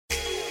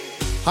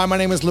Hi, my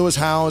name is Lewis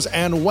Howes,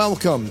 and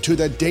welcome to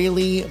the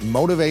Daily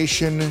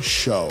Motivation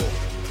Show.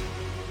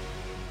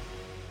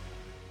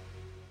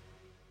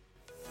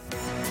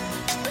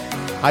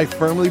 I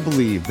firmly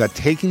believe that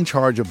taking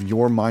charge of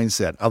your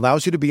mindset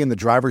allows you to be in the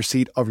driver's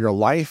seat of your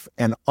life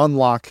and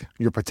unlock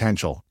your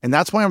potential. And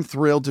that's why I'm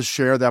thrilled to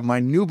share that my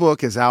new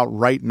book is out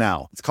right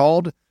now. It's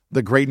called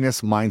The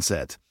Greatness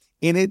Mindset.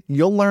 In it,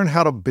 you'll learn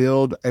how to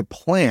build a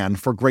plan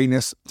for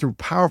greatness through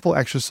powerful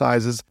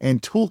exercises and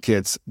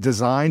toolkits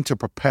designed to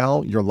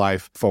propel your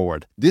life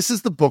forward. This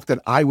is the book that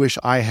I wish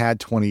I had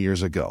 20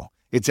 years ago.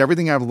 It's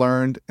everything I've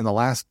learned in the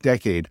last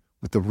decade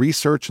with the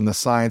research and the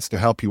science to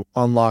help you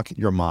unlock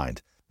your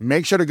mind.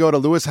 Make sure to go to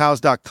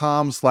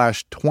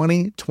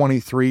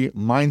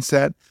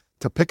lewishowes.com/2023mindset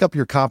to pick up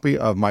your copy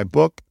of my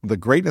book, The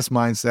Greatness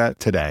Mindset,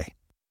 today.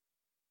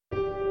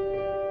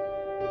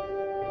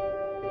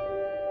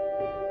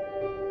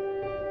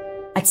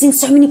 I'd seen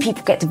so many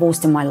people get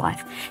divorced in my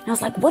life. And I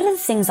was like, what are the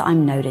things that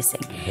I'm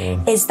noticing?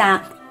 Is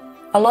that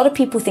a lot of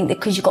people think that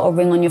because you've got a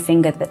ring on your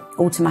finger that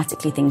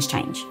automatically things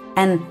change.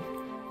 And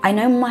I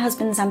know my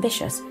husband is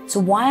ambitious.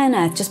 So why on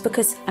earth, just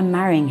because I'm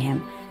marrying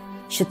him,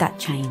 should that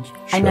change? Sure.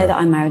 I know that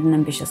I married an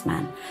ambitious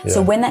man. Yeah.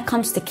 So when that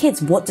comes to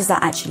kids, what does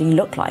that actually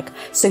look like?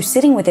 So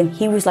sitting with him,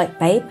 he was like,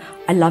 babe,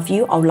 I love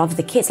you. I'll love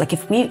the kids. Like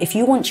if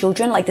you want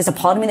children, like there's a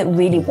part of me that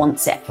really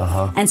wants it.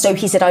 And so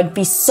he said, I'd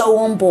be so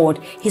on board.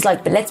 He's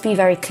like, but let's be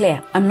very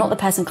clear. I'm not the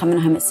person coming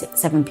home at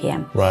 7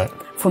 p.m. Right.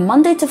 From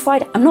Monday to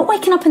Friday, I'm not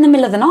waking up in the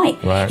middle of the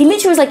night. Right. He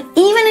literally was like,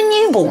 even a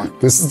newborn.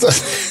 This is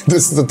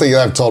the thing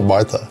that I've told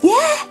Martha.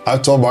 Yeah.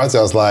 I've told Martha,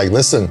 I was like,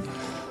 listen,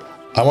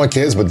 I want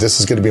kids, but this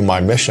is going to be my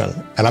mission.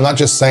 And I'm not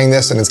just saying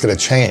this and it's going to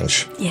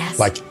change. Yes.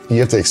 Like, you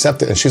have to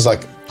accept it. And she's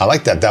like, I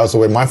like that. That was the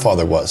way my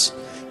father was.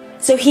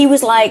 So he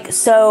was like,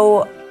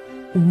 so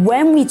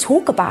when we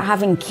talk about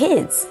having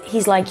kids,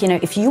 he's like,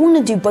 if you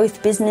want to do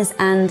both business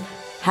and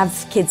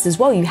have kids as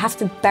well, you have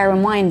to bear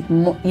in mind,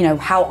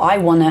 how I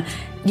want to,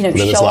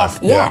 show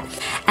up. Yeah.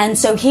 And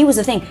so he was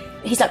the thing.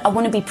 He's like, I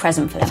want to be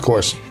present for them. Of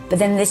course. But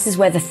then this is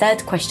where the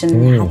third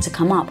question had to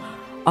come up.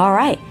 All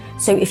right.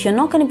 So if you're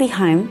not going to be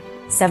home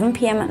 7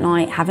 p.m. at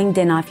night, having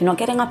dinner, if you're not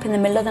getting up in the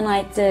middle of the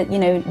night to,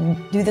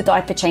 do the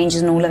diaper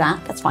changes and all of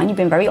that, that's fine. You've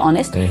been very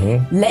honest.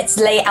 Let's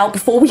lay it out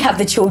before we have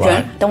the children.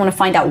 Right. Don't want to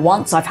find out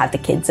once I've had the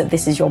kids that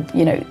this is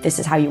this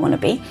is how you want to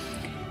be.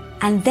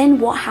 And then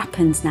what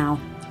happens now?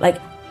 Like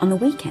on the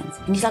weekends.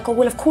 And he's like, oh,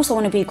 well, of course I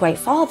want to be a great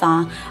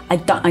father. I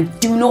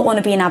do not want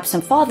to be an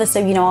absent father. So,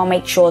 I'll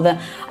make sure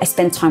that I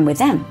spend time with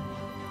them.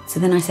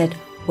 So then I said,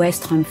 where's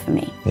time for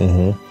me?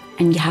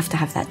 And you have to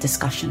have that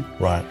discussion.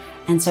 Right.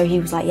 And so he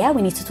was like, yeah,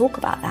 we need to talk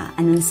about that.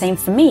 And then the same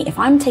for me. If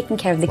I'm taking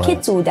care of the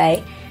kids all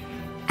day,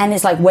 and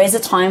it's like, where's the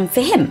time for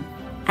him?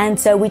 And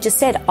so we just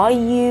said, are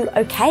you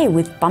okay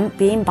with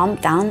being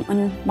bumped down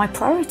on my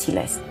priority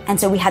list? And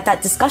so we had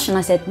that discussion.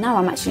 I said, no,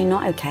 I'm actually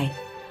not okay.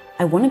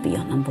 I want to be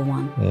your number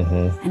one.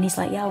 And he's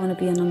like, yeah, I want to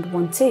be your number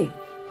one too.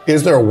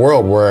 Is there a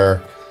world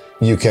where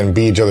you can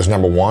be each other's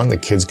number one, the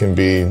kids can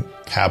be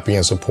happy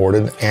and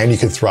supported, and you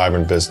can thrive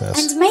in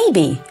business? And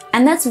maybe.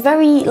 And that's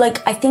very,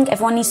 I think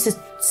everyone needs to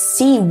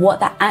see what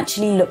that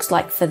actually looks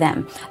like for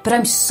them. But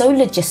I'm so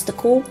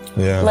logistical.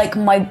 Yeah.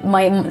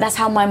 That's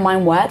how my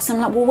mind works. I'm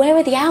like, well, where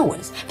are the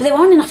hours? But there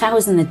aren't enough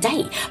hours in the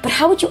day. But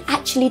how would you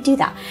actually do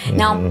that?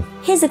 Now,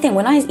 here's the thing.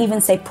 When I even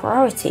say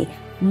priority,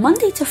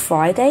 Monday to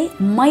Friday,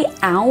 my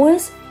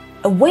hours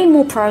are way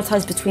more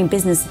prioritized between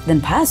business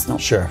than personal.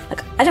 Sure.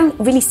 I don't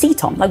really see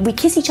Tom. We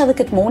kiss each other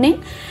good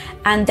morning,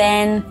 and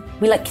then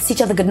we kiss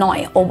each other good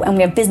night, and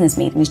we have business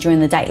meetings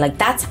during the day.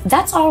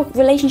 That's our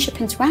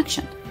relationship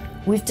interaction.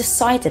 We've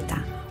decided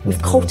that.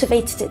 We've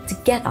cultivated it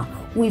together.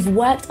 We've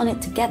worked on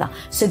it together.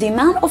 So the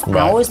amount of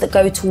hours that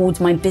go towards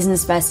my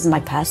business versus my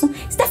personal,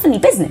 it's definitely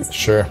business.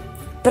 Sure.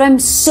 But I'm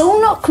so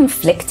not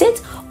conflicted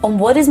on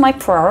what is my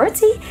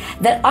priority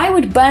that I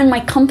would burn my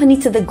company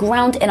to the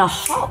ground in a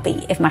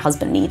heartbeat if my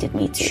husband needed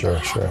me to. Sure.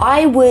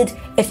 I would,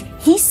 if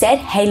he said,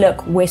 hey,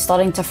 look, we're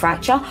starting to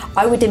fracture,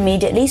 I would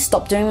immediately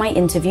stop doing my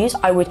interviews.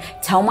 I would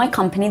tell my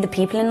company, the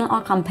people in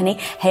our company,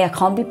 hey, I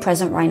can't be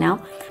present right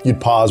now.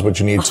 You'd pause what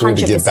you need 100%.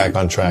 To get back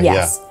on track.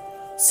 Yes. Yeah.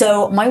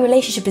 So my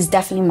relationship is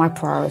definitely my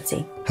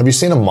priority. Have you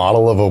seen a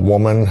model of a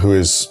woman who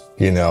is,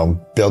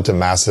 built a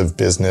massive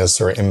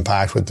business or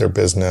impact with their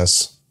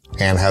business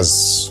and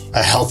has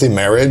a healthy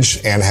marriage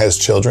and has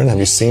children? Have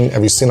you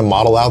seen a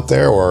model out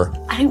there? Or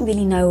I don't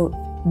really know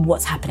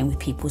what's happening with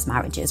people's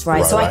marriages,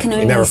 right? So I can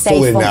only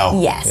say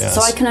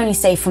So I can only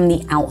say from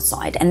the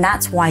outside. And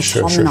that's why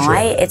Tom and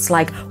I, it's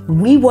like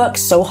we work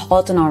so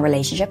hard on our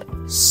relationship,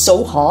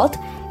 so hard.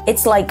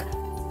 It's like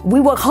we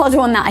work harder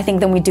on that, I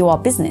think, than we do our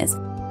business.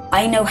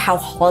 I know how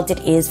hard it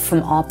is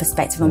from our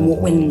perspective and what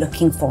we're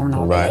looking for in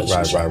our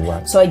relationship.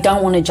 Right. So I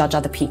don't want to judge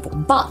other people.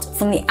 But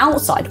from the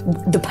outside,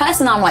 the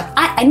person I'm like,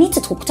 I need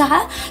to talk to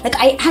her.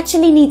 I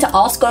actually need to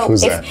ask her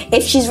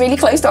if she's really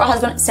close to her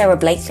husband, Sarah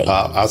Blakely.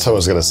 That's what I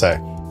was going to say.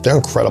 They're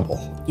incredible.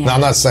 Yeah. Now,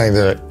 I'm not saying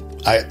that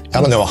I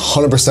don't know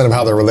 100% of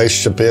how their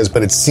relationship is,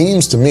 but it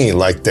seems to me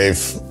like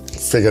they've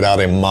figured out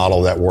a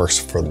model that works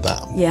for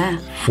them. Yeah.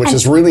 Which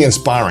is really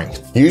inspiring.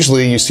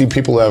 Usually you see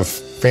people who have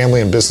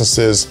family and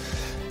businesses,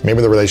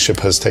 maybe the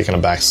relationship has taken a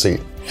back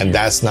seat, and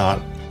that's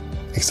not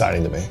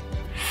exciting to me.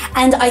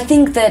 And I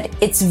think that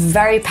it's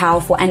very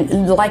powerful.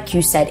 And like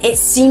you said, it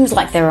seems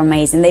like they're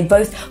amazing. They're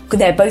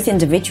both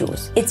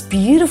individuals. It's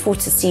beautiful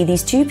to see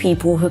these two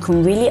people who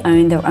can really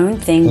own their own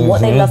thing,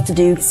 what they love to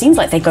do. It seems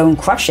like they go and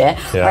crush it,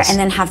 right? And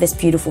then have this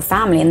beautiful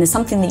family. And there's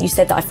something that you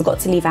said that I forgot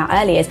to leave out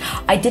earlier is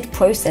I did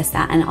process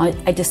that, and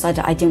I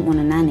decided I didn't want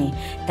a nanny.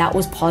 That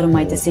was part of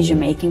my decision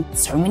making.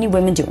 So many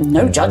women do.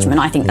 No judgment.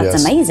 I think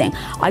that's amazing.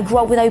 I grew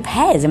up with au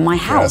pairs in my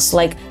house.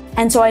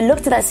 And so I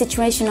looked at that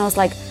situation and I was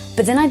like,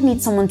 but then I'd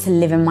need someone to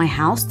live in my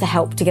house to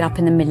help to get up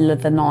in the middle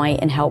of the night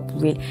and help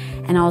really.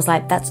 And I was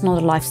like, that's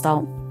not a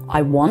lifestyle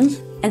I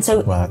want. And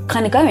so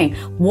kind of going,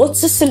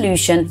 what's the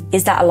solution?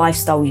 Is that a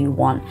lifestyle you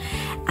want?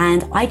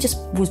 And I just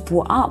was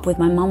brought up with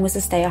my mum was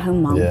a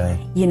stay-at-home mum,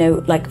 you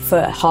know, like for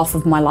half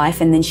of my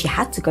life. And then she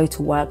had to go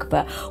to work.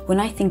 But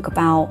when I think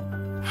about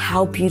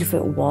how beautiful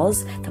it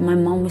was that my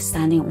mum was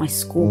standing at my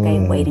school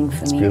gate waiting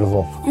for me.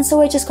 Beautiful. And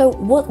so I just go,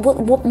 what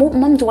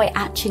mum do I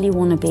actually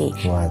want to be?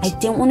 Right. I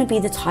didn't want to be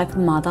the type of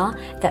mother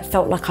that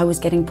felt like I was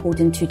getting pulled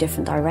in two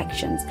different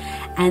directions.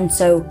 And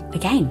so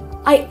again,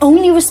 I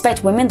only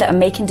respect women that are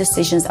making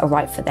decisions that are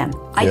right for them.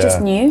 I just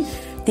knew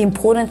the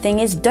important thing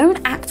is don't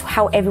act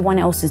how everyone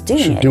else is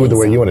doing it. Do it the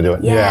way you want to do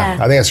it. Yeah.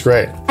 I think that's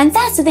great. And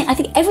that's the thing. I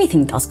think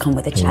everything does come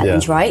with a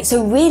challenge, right?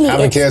 So really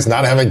having kids,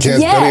 not having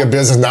kids, building a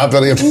business, not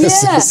building a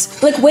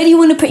business. Like where do you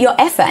want to put your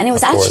effort? And it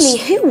was actually,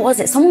 who was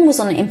it? Someone was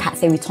on an Impact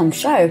Theory Tom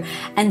show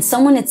and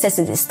someone had said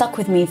that it stuck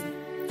with me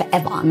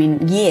forever. I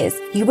mean, years.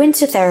 You went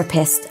to a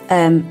therapist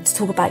to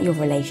talk about your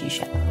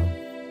relationship.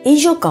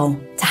 Is your goal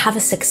to have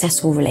a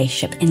successful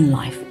relationship in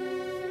life?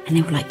 And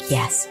they were like,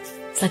 yes.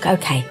 It's like,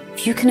 okay,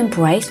 if you can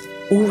embrace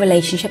all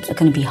relationships are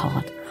going to be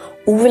hard.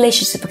 All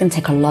relationships are going to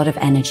take a lot of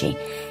energy.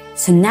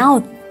 So now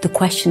the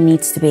question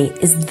needs to be,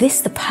 is this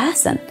the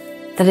person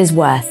that is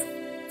worth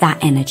that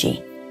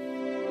energy?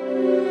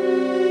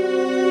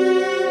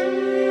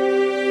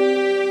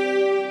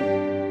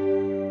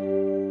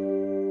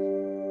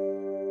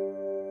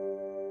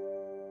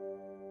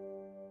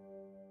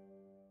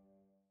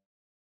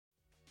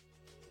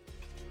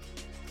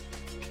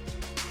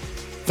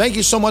 Thank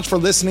you so much for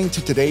listening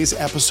to today's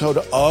episode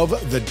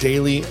of The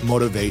Daily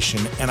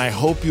Motivation, and I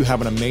hope you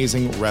have an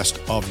amazing rest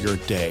of your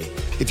day.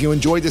 If you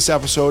enjoyed this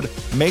episode,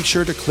 make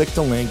sure to click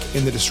the link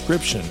in the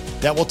description.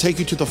 That will take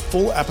you to the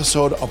full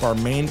episode of our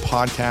main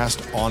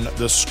podcast on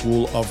the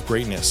School of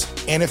Greatness.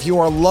 And if you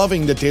are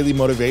loving The Daily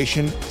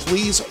Motivation,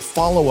 please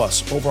follow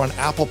us over on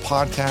Apple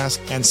Podcasts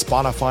and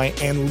Spotify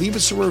and leave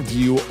us a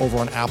review over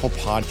on Apple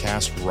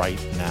Podcasts right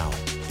now.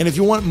 And if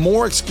you want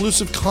more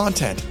exclusive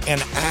content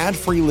and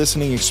ad-free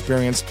listening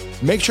experience,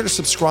 make sure to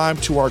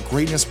subscribe to our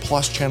Greatness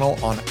Plus channel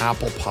on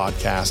Apple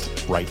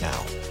Podcast right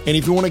now. And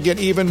if you want to get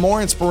even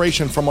more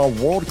inspiration from our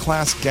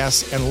world-class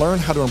guests and learn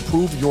how to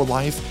improve your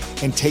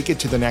life and take it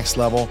to the next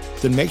level,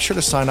 then make sure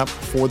to sign up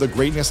for the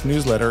Greatness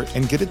newsletter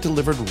and get it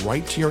delivered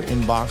right to your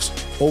inbox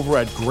over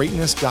at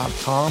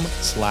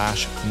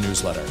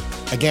greatness.com/newsletter.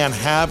 Again,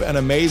 have an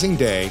amazing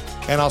day,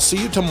 and I'll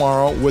see you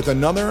tomorrow with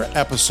another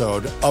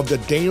episode of the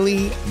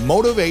Daily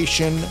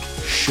Motivation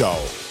Show.